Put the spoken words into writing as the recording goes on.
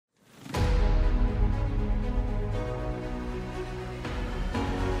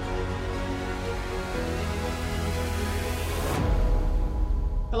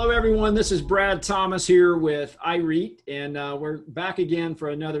Hello, everyone. This is Brad Thomas here with iREIT, and we're back again for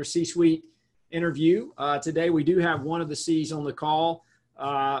another C-suite interview. Today, we do have one of the C's on the call.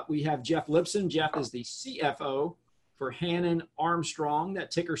 We have Jeff Lipson. Jeff is the CFO for Hannon Armstrong.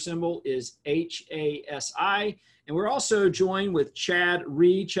 That ticker symbol is HASI. And we're also joined with Chad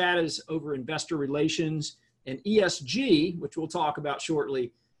Reed. Chad is over investor relations and ESG, which we'll talk about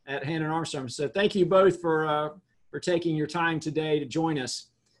shortly at Hannon Armstrong. So thank you both for taking your time today to join us.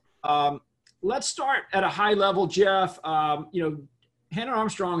 Let's start at a high level, Jeff. Hannon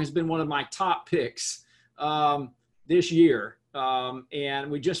Armstrong has been one of my top picks this year.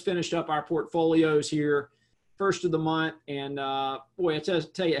 And we just finished up our portfolios here, first of the month. And boy, I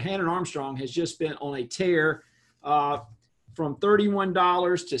tell you, Hannon Armstrong has just been on a tear from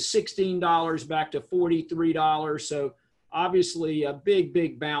 $31 to $16 back to $43. So obviously a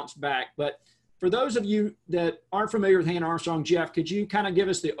big bounce back. But for those of you that aren't familiar with Hannon Armstrong, Jeff, could you kind of give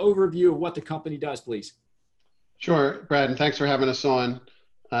us the overview of what the company does, please? Sure, Brad, and thanks for having us on.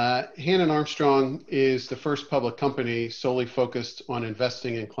 Hannon Armstrong is the first public company solely focused on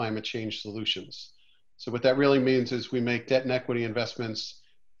investing in climate change solutions. So what that really means is we make debt and equity investments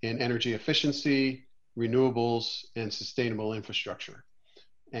in energy efficiency, renewables, and sustainable infrastructure.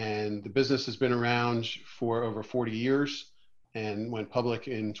 And the business has been around for over 40 years and went public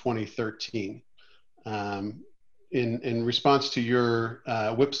in 2013. In response to your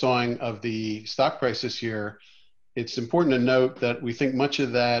whipsawing of the stock price this year, it's important to note that we think much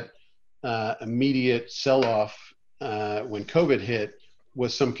of that immediate sell-off when COVID hit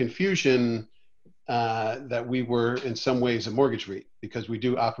was some confusion that we were in some ways a mortgage REIT, because we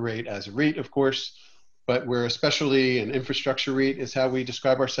do operate as a REIT, of course, but we're especially an infrastructure REIT is how we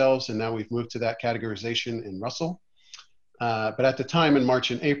describe ourselves, and now we've moved to that categorization in Russell. But at the time in March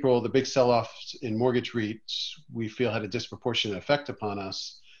and April, the big sell-offs in mortgage REITs, we feel had a disproportionate effect upon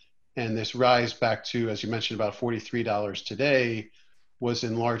us. And this rise back to, as you mentioned, about $43 today was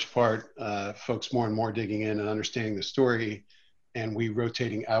in large part folks more and more digging in and understanding the story, and we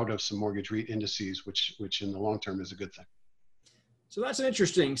rotating out of some mortgage REIT indices, which in the long term is a good thing. So that's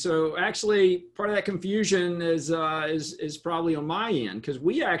interesting. So actually part of that confusion is probably on my end, because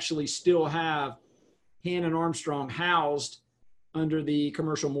we actually still have Hannon Armstrong housed under the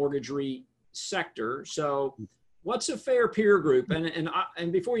commercial mortgage REIT sector. So what's a fair peer group?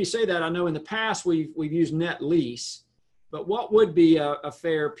 And before you say that, I know in the past we've used net lease, but what would be a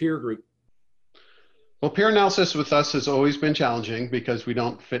fair peer group? Well, peer analysis with us has always been challenging because we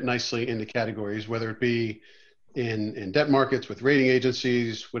don't fit nicely into categories, whether it be in debt markets with rating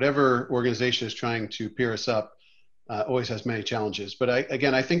agencies, whatever organization is trying to peer us up always has many challenges. But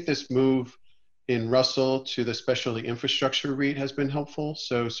I think this move in Russell to the specialty infrastructure REIT has been helpful.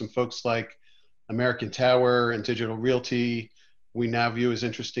 So some folks like American Tower and Digital Realty, we now view as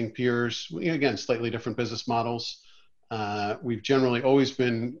interesting peers. Again, slightly different business models. We've generally always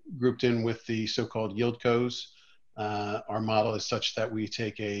been grouped in with the so-called yieldcos. Our model is such that we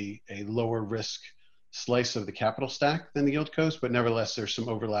take a lower risk slice of the capital stack than the yieldcos, but nevertheless, there's some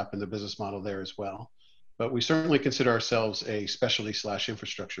overlap in the business model there as well. But we certainly consider ourselves a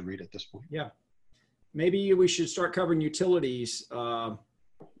specialty/infrastructure REIT at this point. Yeah. Maybe we should start covering utilities.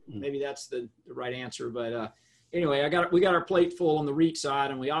 Maybe that's the right answer. But anyway, we got our plate full on the REIT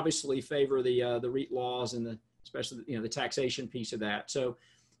side, and we obviously favor the REIT laws and especially the taxation piece of that. So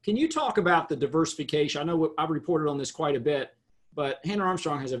can you talk about the diversification? I know I've reported on this quite a bit, but Hannon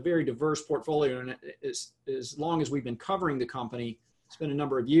Armstrong has a very diverse portfolio, and as long as we've been covering the company, it's been a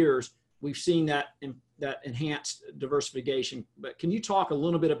number of years, we've seen that enhanced diversification. But can you talk a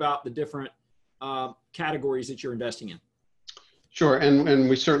little bit about the different categories that you're investing in? Sure, and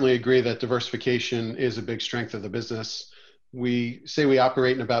we certainly agree that diversification is a big strength of the business. We say we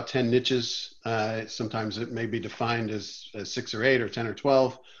operate in about 10 niches. Sometimes it may be defined as 6 or 8 or 10 or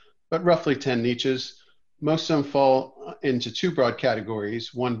 12, but roughly 10 niches. Most of them fall into 2 broad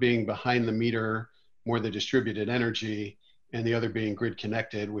categories, one being behind the meter, more the distributed energy, and the other being grid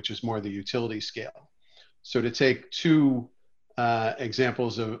connected, which is more the utility scale. So to take 2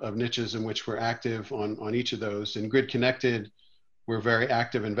 examples of niches in which we're active on each of those. In grid connected, we're very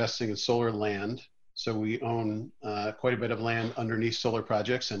active investing in solar land. So we own quite a bit of land underneath solar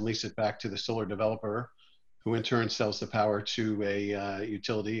projects and lease it back to the solar developer, who in turn sells the power to a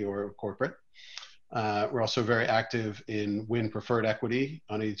utility or a corporate. We're also very active in wind preferred equity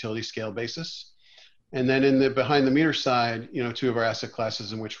on a utility scale basis. And then in the behind the meter side, 2 of our asset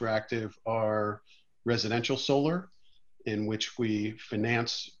classes in which we're active are residential solar, in which we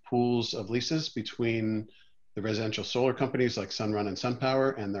finance pools of leases between the residential solar companies like Sunrun and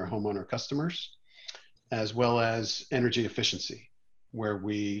SunPower and their homeowner customers, as well as energy efficiency. where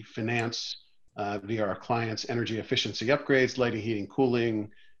we finance via our clients energy efficiency upgrades, lighting, heating, cooling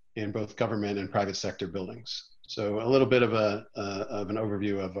in both government and private sector buildings. So a little bit of an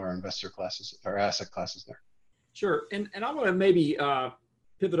overview of our investor classes, our asset classes there. Sure. And I want to maybe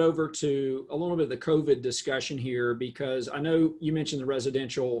pivot over to a little bit of the COVID discussion here, because I know you mentioned the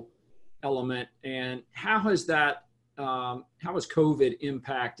residential element, and how has COVID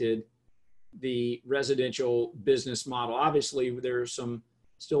impacted the residential business model? Obviously, there's some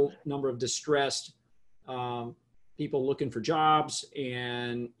still number of distressed people looking for jobs,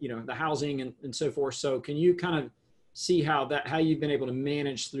 and the housing and so forth. So can you kind of see how you've been able to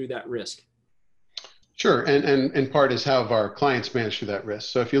manage through that risk? Sure, and in part is how have our clients managed through that risk.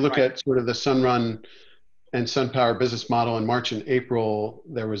 So if you look at sort of the Sunrun and SunPower business model in March and April,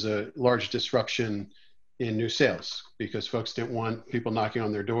 there was a large disruption in new sales because folks didn't want people knocking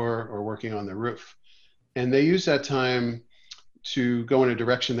on their door or working on their roof. And they used that time to go in a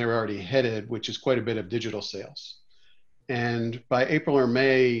direction they were already headed, which is quite a bit of digital sales. And by April or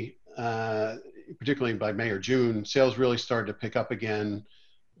May, particularly by May or June, sales really started to pick up again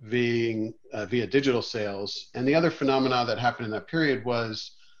via digital sales. And the other phenomena that happened in that period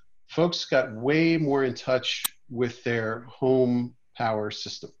was folks got way more in touch with their home power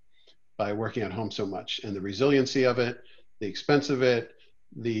system by working at home so much, and the resiliency of it, the expense of it,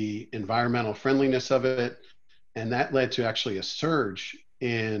 the environmental friendliness of it. And that led to actually a surge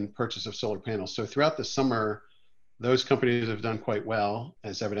in purchase of solar panels. So throughout the summer, those companies have done quite well,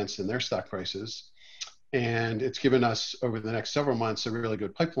 as evidenced in their stock prices. And it's given us over the next several months a really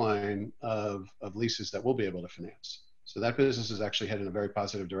good pipeline of leases that we'll be able to finance. So that business is actually headed in a very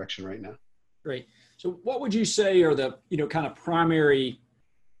positive direction right now. Great. So what would you say are the kind of primary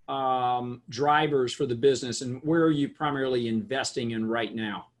drivers for the business, and where are you primarily investing in right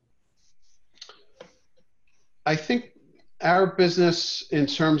now? I think our business, in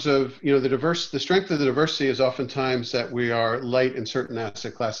terms of the strength of the diversity is oftentimes that we are light in certain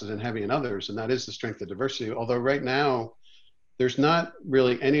asset classes and heavy in others, and that is the strength of diversity. Although right now, there's not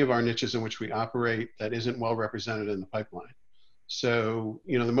really any of our niches in which we operate that isn't well represented in the pipeline. So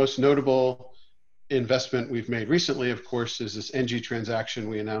the most notable investment we've made recently, of course, is this NG transaction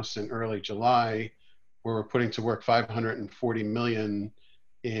we announced in early July, where we're putting to work $540 million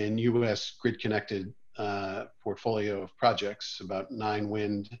in U.S. grid-connected portfolio of projects, about 9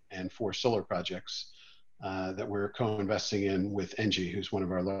 wind and 4 solar projects that we're co-investing in with NG, who's one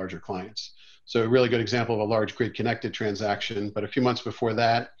of our larger clients. So a really good example of a large grid-connected transaction. But a few months before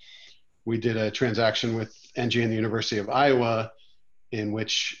that, we did a transaction with NG and the University of Iowa, in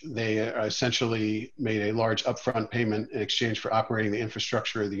which they essentially made a large upfront payment in exchange for operating the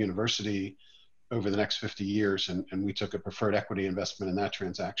infrastructure of the university over the next 50 years. And we took a preferred equity investment in that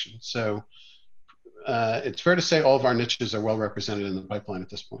transaction. So it's fair to say all of our niches are well represented in the pipeline at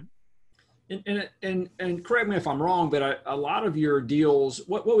this point. And correct me if I'm wrong, but a lot of your deals,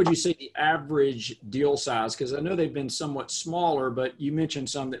 what would you say the average deal size? Because I know they've been somewhat smaller, but you mentioned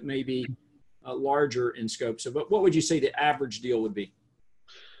some that may be larger in scope. So, but what would you say the average deal would be?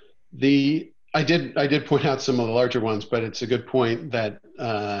 I did point out some of the larger ones, but it's a good point that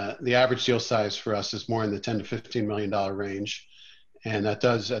the average deal size for us is more in the $10 to $15 million range. And that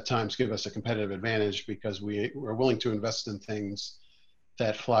does at times give us a competitive advantage because we're willing to invest in things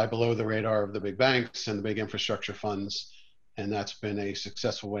that fly below the radar of the big banks and the big infrastructure funds. And that's been a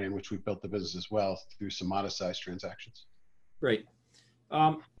successful way in which we've built the business as well through some modest sized transactions. Great.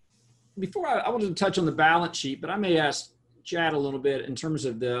 Before I wanted to touch on the balance sheet, but I may ask Chad a little bit in terms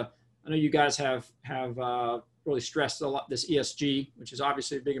of I know you guys have really stressed a lot this ESG, which is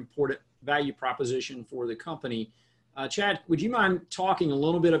obviously a big important value proposition for the company. Chad, would you mind talking a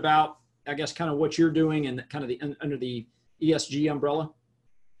little bit about, I guess, kind of what you're doing and kind of under the ESG umbrella?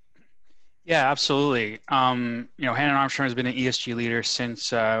 Yeah, absolutely. Hannon Armstrong has been an ESG leader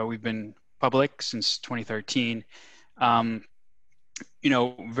since we've been public since 2013.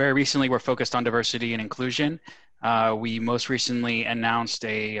 Very recently we're focused on diversity and inclusion. We most recently announced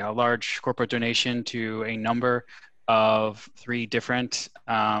a large corporate donation to a number of 3 different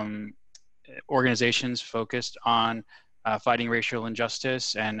organizations focused on fighting racial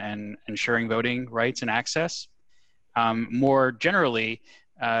injustice and ensuring voting rights and access. More generally,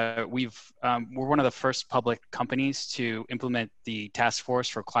 we're one of the first public companies to implement the Task Force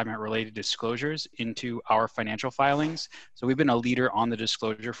for Climate-Related Disclosures into our financial filings. So we've been a leader on the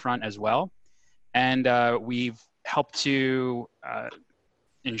disclosure front as well. And we've helped to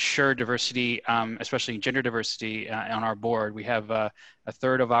ensure diversity, especially gender diversity on our board. We have a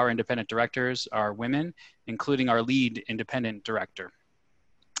third of our independent directors are women, including our lead independent director.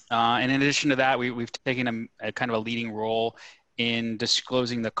 And in addition to that, we've taken a kind of a leading role in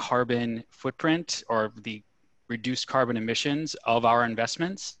disclosing the carbon footprint or the reduced carbon emissions of our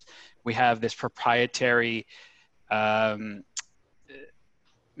investments. We have this proprietary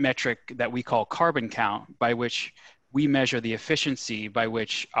metric that we call carbon count, by which we measure the efficiency by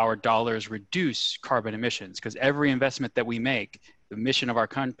which our dollars reduce carbon emissions, because every investment that we make, the mission of our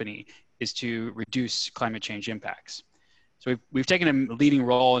company is to reduce climate change impacts. So we've taken a leading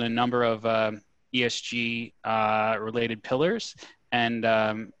role in a number of ESG related pillars, and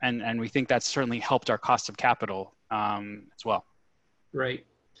we think that's certainly helped our cost of capital as well. Great.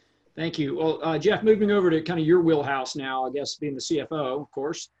 Thank you. Well, Jeff, moving over to kind of your wheelhouse now, I guess being the CFO, of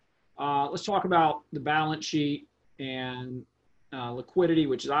course. Let's talk about the balance sheet and liquidity,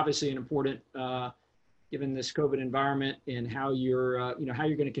 which is obviously an important, given this COVID environment, and how you're, how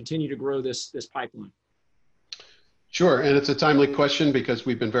you're going to continue to grow this pipeline. Sure, and it's a timely question because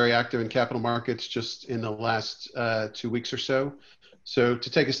we've been very active in capital markets just in the last 2 weeks or so. So to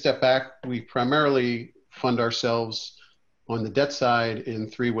take a step back, we primarily fund ourselves on the debt side in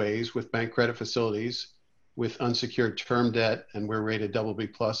 3 ways: with bank credit facilities, with unsecured term debt, and we're rated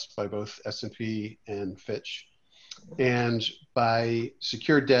BB+ by both S&P and Fitch, and by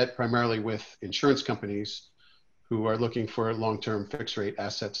secured debt primarily with insurance companies who are looking for long-term fixed rate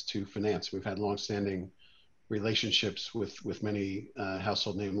assets to finance. We've had longstanding relationships with many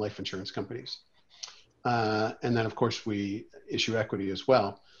household name life insurance companies. And then of course we issue equity as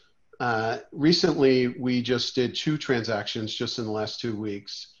well. Recently, we just did 2 transactions just in the last 2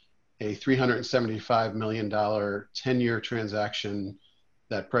 weeks: a $375 million 10-year transaction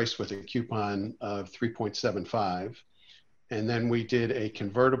that priced with a coupon of 3.75. And then we did a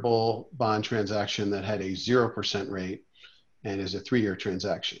convertible bond transaction that had a 0% rate and is a 3-year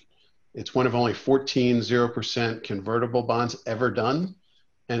transaction. It's one of only 14 0% convertible bonds ever done.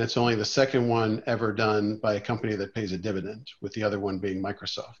 And it's only the second one ever done by a company that pays a dividend, with the other one being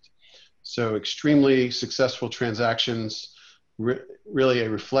Microsoft. So extremely successful transactions, really a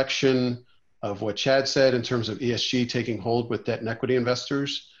reflection of what Chad said in terms of ESG taking hold with debt and equity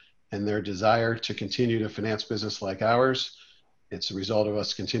investors and their desire to continue to finance business like ours. It's a result of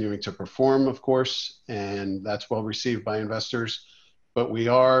us continuing to perform, of course, and that's well received by investors. But we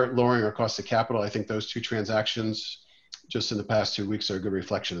are lowering our cost of capital. I think those 2 transactions just in the past 2 weeks are a good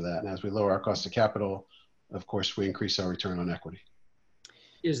reflection of that. And as we lower our cost of capital, of course, we increase our return on equity.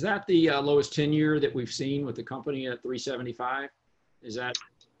 Is that the lowest tenure that we've seen with the company at 375? Is that?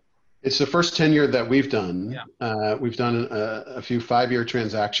 It's the first 10-year that we've done. Yeah. We've done a few 5-year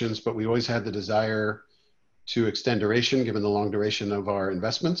transactions, but we always had the desire to extend duration given the long duration of our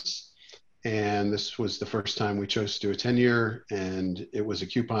investments. And this was the first time we chose to do a 10-year, and it was a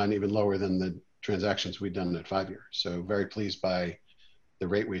coupon even lower than the transactions we'd done at 5-year. So very pleased by the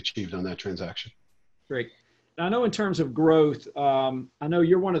rate we achieved on that transaction. Great. Now, I know in terms of growth, I know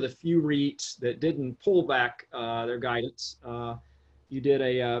you're one of the few REITs that didn't pull back their guidance. You did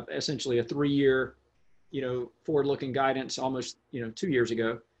essentially a 3-year, forward-looking guidance almost, 2 years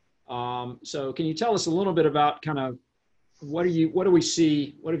ago. So can you tell us a little bit about kind of what do we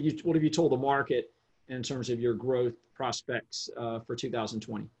see? What have you told the market in terms of your growth prospects for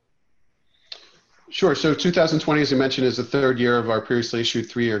 2020? Sure. So 2020, as you mentioned, is the 3rd year of our previously issued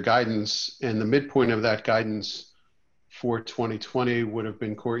 3-year guidance. And the midpoint of that guidance for 2020 would have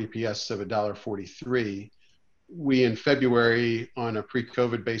been core EPS of $1.43. We, in February, on a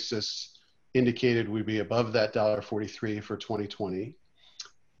pre-COVID basis, indicated we'd be above that $1.43 for 2020.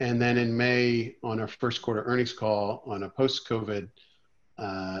 And then in May, on our first quarter earnings call, on a post-COVID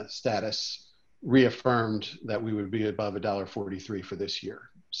status, reaffirmed that we would be above $1.43 for this year.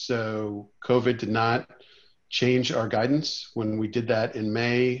 So COVID did not change our guidance. When we did that in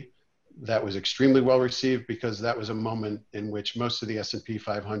May, that was extremely well received because that was a moment in which most of the S&P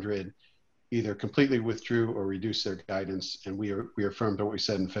 500 either completely withdrew or reduced their guidance, and we affirmed what we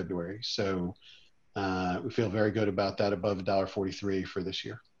said in February. So we feel very good about that, above $1.43 for this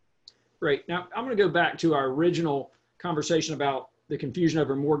year. Great. Now, I'm going to go back to our original conversation about the confusion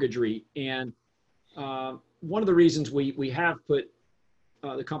over mortgage REIT. And one of the reasons we have put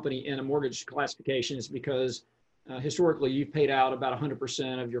the company in a mortgage classification is because historically you've paid out about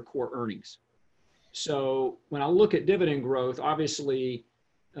 100% of your core earnings. So when I look at dividend growth, obviously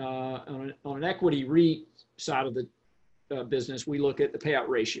on an equity REIT side of the business, we look at the payout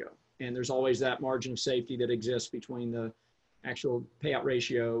ratio. And there's always that margin of safety that exists between the actual payout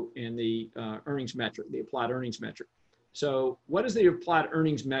ratio and the earnings metric, the applied earnings metric. So what is the applied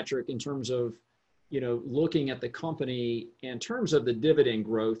earnings metric in terms of, looking at the company in terms of the dividend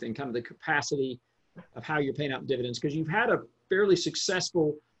growth and kind of the capacity of how you're paying out dividends? Because you've had a fairly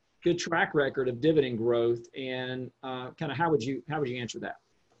successful good track record of dividend growth, and kind of how would you answer that?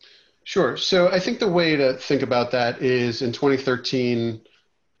 Sure. So I think the way to think about that is in 2013,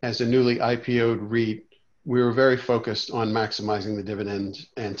 as a newly IPO'd REIT, we were very focused on maximizing the dividend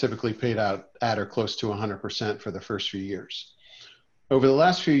and typically paid out at or close to 100% for the first few years. Over the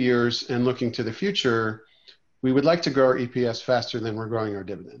last few years and looking to the future, we would like to grow our EPS faster than we're growing our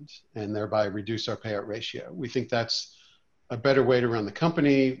dividend and thereby reduce our payout ratio. We think that's a better way to run the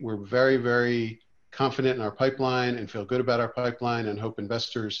company. We're very, very confident in our pipeline and feel good about our pipeline and hope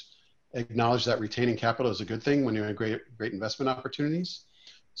investors acknowledge that retaining capital is a good thing when you have great investment opportunities.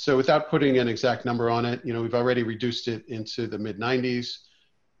 So without putting an exact number on it, we've already reduced it into the mid-90s.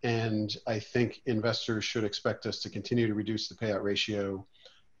 And I think investors should expect us to continue to reduce the payout ratio,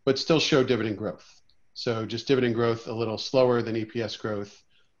 but still show dividend growth. So just dividend growth a little slower than EPS growth,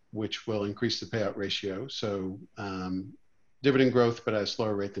 which will increase the payout ratio. So dividend growth, but at a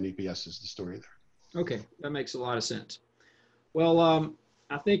slower rate than EPS is the story there. Okay, that makes a lot of sense. Well,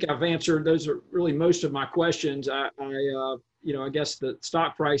 I think I've answered, those are really most of my questions. I guess the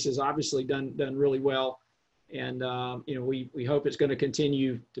stock price has obviously done really well. And, we hope it's going to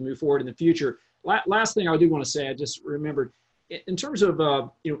continue to move forward in the future. Last thing I do want to say, I just remembered, in terms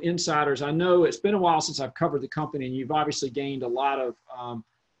of, insiders, I know it's been a while since I've covered the company, and you've obviously gained a lot of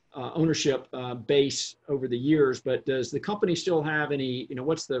ownership base over the years, but does the company still have any,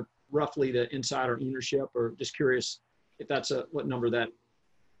 what's roughly the insider ownership, or just curious if that's what number that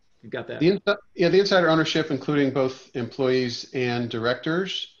you've got that? The insider ownership, including both employees and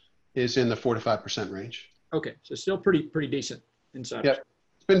directors, is in the 4 to 5% range. Okay, so still pretty decent insiders.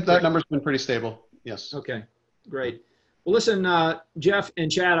 Yeah, that number's been pretty stable. Yes. Okay, great. Well, listen, Jeff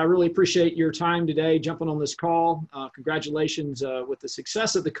and Chad, I really appreciate your time today, jumping on this call. Congratulations with the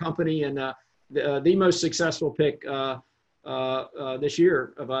success of the company and the most successful pick this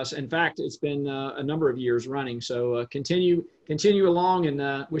year of us. In fact, it's been a number of years running. So continue along,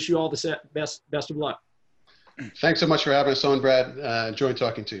 and wish you all the best of luck. Thanks so much for having us on, Brad. Enjoyed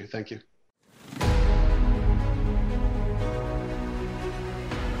talking to you. Thank you.